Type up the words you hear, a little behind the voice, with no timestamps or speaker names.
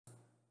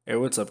Hey,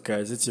 what's up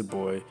guys, it's your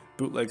boy,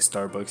 Bootleg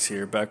Starbucks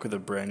here, back with a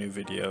brand new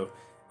video.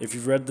 If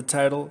you've read the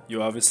title,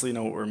 you obviously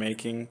know what we're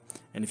making,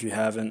 and if you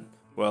haven't,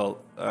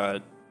 well,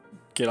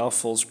 get off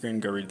full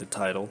screen, go read the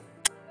title.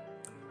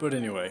 But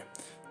anyway,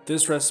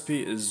 this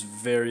recipe is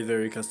very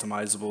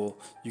customizable.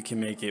 You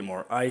can make it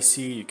more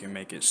icy, you can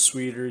make it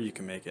sweeter, you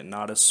can make it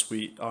not as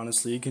sweet.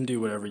 Honestly, you can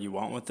do whatever you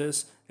want with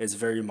this. It's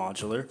very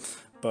modular,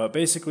 but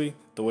basically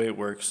the way it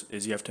works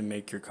is you have to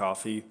make your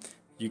coffee.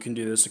 You can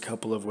do this a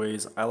couple of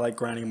ways. I like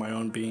grinding my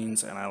own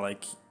beans, and I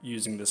like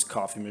using this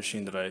coffee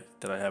machine that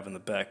I have in the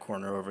back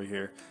corner over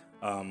here,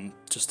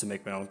 just to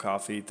make my own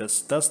coffee.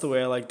 That's the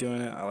way I like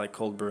doing it. I like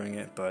cold brewing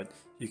it, but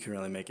you can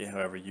really make it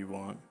however you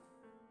want.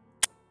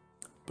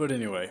 But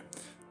anyway,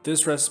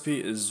 this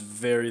recipe is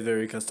very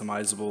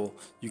customizable.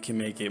 You can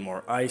make it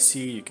more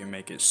icy, you can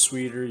make it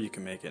sweeter, you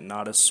can make it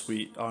not as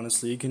sweet.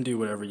 Honestly, you can do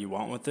whatever you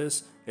want with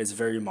this. It's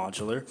very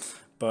modular,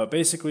 but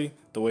basically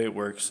the way it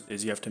works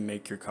is you have to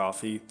make your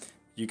coffee.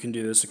 You can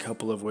do this a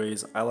couple of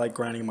ways. I like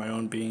grinding my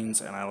own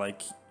beans, and I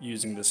like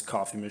using this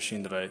coffee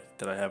machine that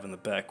I have in the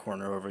back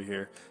corner over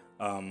here,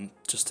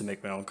 just to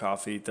make my own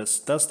coffee.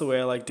 That's the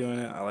way I like doing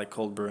it. I like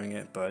cold brewing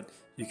it, but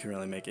you can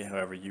really make it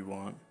however you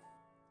want.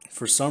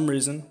 For some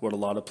reason, what a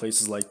lot of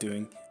places like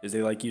doing is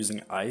they like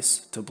using ice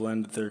to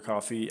blend their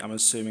coffee. I'm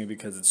assuming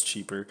because it's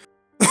cheaper.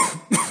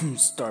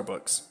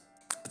 Starbucks.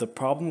 But the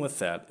problem with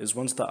that is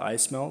once the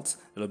ice melts,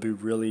 it'll be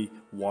really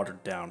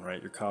watered down,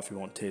 right? Your coffee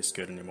won't taste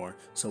good anymore.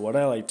 So what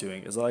I like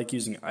doing is I like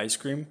using ice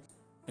cream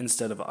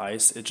instead of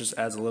ice. It just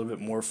adds a little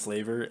bit more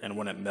flavor, and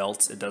when it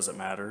melts, it doesn't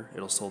matter.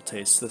 It'll still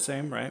taste the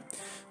same, right?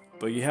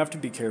 But you have to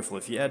be careful.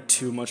 If you add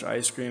too much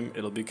ice cream,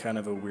 it'll be kind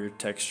of a weird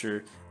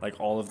texture. Like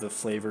all of the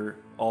flavor,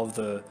 all of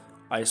the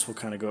ice will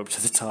kind of go up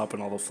to the top,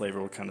 and all the flavor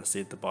will kind of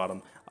stay at the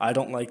bottom. I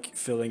don't like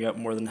filling up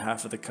more than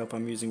half of the cup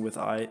I'm using with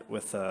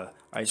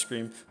ice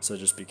cream, so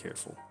just be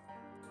careful.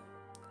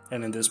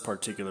 And in this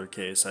particular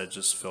case, I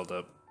just filled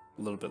up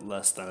a little bit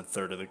less than a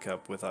third of the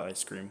cup with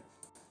ice cream.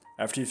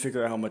 After you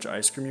figure out how much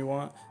ice cream you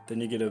want, then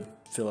you get to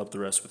fill up the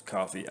rest with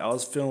coffee. I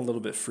was feeling a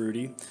little bit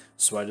fruity,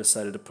 so I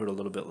decided to put a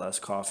little bit less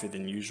coffee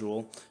than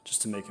usual,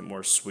 just to make it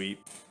more sweet.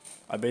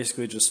 I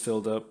basically just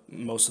filled up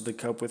most of the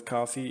cup with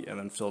coffee, and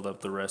then filled up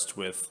the rest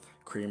with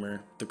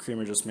creamer. The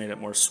creamer just made it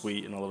more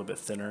sweet and a little bit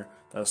thinner.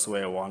 That's the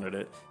way I wanted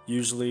it.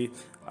 Usually,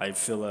 I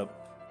fill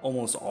up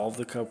almost all of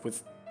the cup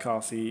with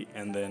coffee,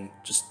 and then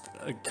just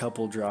a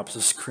couple drops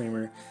of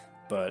creamer,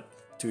 but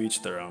to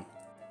each their own.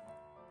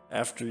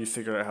 After you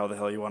figure out how the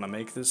hell you want to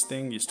make this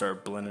thing, you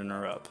start blending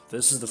her up.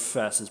 This is the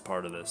fastest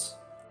part of this.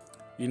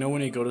 You know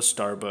when you go to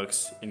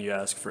Starbucks and you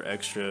ask for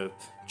extra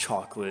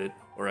chocolate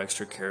or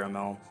extra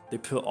caramel, they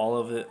put all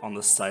of it on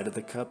the side of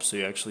the cup so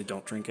you actually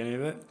don't drink any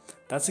of it?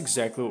 That's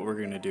exactly what we're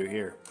going to do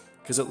here,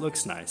 because it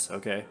looks nice,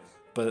 okay?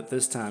 But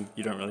this time,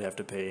 you don't really have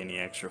to pay any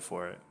extra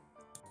for it.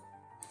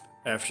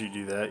 After you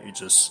do that, you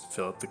just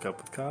fill up the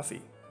cup with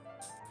coffee.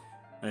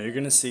 Now you're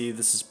going to see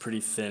this is pretty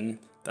thin.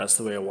 That's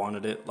the way I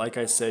wanted it. Like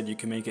I said, you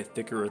can make it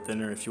thicker or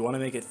thinner. If you want to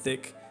make it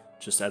thick,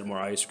 just add more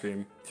ice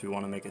cream. If you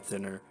want to make it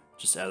thinner,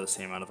 just add the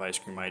same amount of ice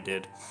cream I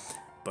did.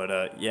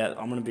 But yeah,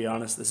 I'm going to be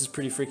honest, this is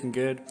pretty freaking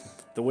good.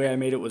 The way I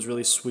made it was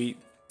really sweet,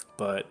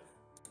 but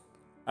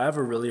I have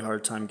a really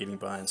hard time getting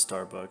behind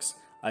Starbucks.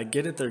 I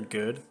get it, they're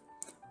good,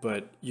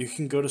 but you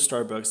can go to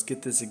Starbucks,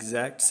 get this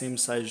exact same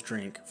size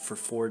drink for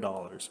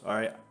 $4,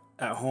 alright?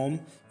 At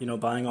home, you know,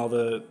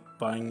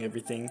 buying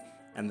everything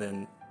and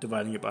then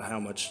dividing it by how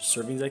much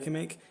servings I can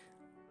make,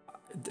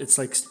 it's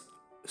like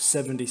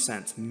 70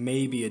 cents,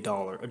 maybe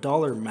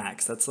 $1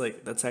 max.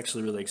 That's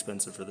actually really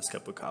expensive for this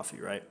cup of coffee,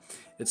 right?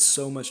 It's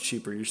so much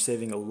cheaper. You're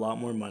saving a lot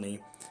more money,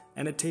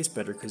 and it tastes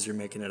better because you're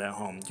making it at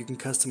home. You can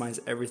customize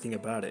everything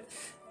about it.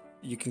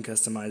 You can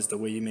customize the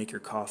way you make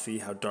your coffee,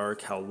 how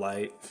dark, how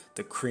light,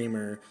 the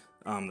creamer,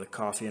 the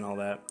coffee and all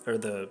that, or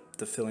the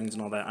fillings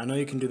and all that. I know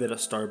you can do that at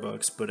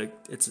Starbucks, but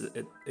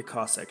it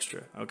costs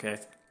extra, okay?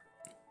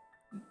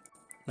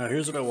 Now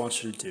here's what I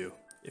want you to do.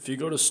 If you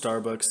go to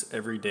Starbucks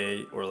every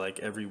day or like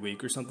every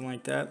week or something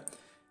like that,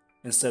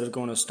 instead of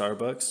going to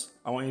Starbucks,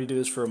 I want you to do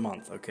this for a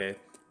month, okay?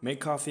 Make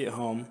coffee at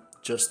home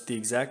just the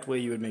exact way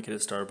you would make it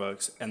at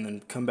Starbucks, and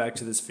then come back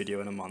to this video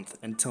in a month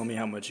and tell me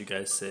how much you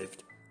guys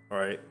saved,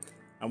 alright?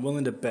 I'm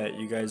willing to bet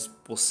you guys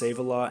will save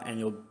a lot and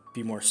you'll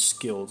be more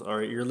skilled,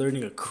 alright? You're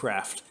learning a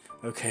craft,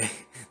 okay?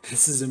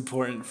 This is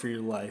important for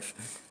your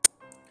life.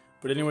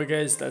 But anyway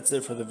guys, that's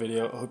it for the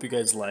video. I hope you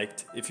guys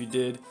liked. If you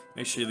did,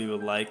 make sure you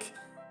leave a like.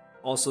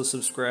 Also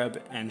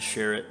subscribe and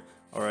share it.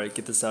 Alright,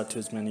 get this out to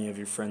as many of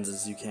your friends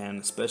as you can,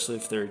 especially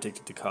if they're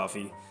addicted to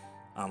coffee.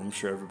 I'm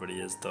sure everybody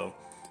is though.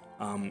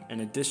 In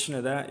addition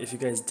to that, if you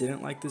guys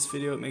didn't like this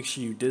video, make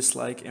sure you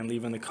dislike and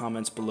leave in the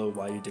comments below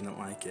why you didn't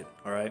like it.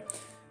 Alright?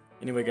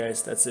 Anyway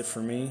guys, that's it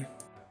for me.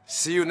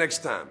 See you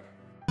next time.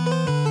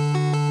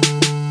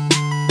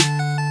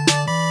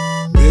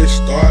 Bitch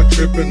start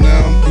tripping,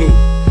 now I'm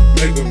blue.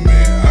 Mega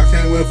man, I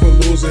can't win for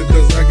losing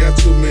cause I got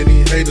too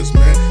many haters,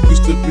 man.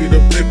 Used to be the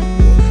paper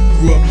boy,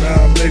 grew up now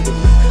I'm Mega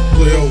man.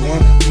 Player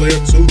 1,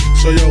 player 2,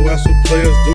 show your ass what players do.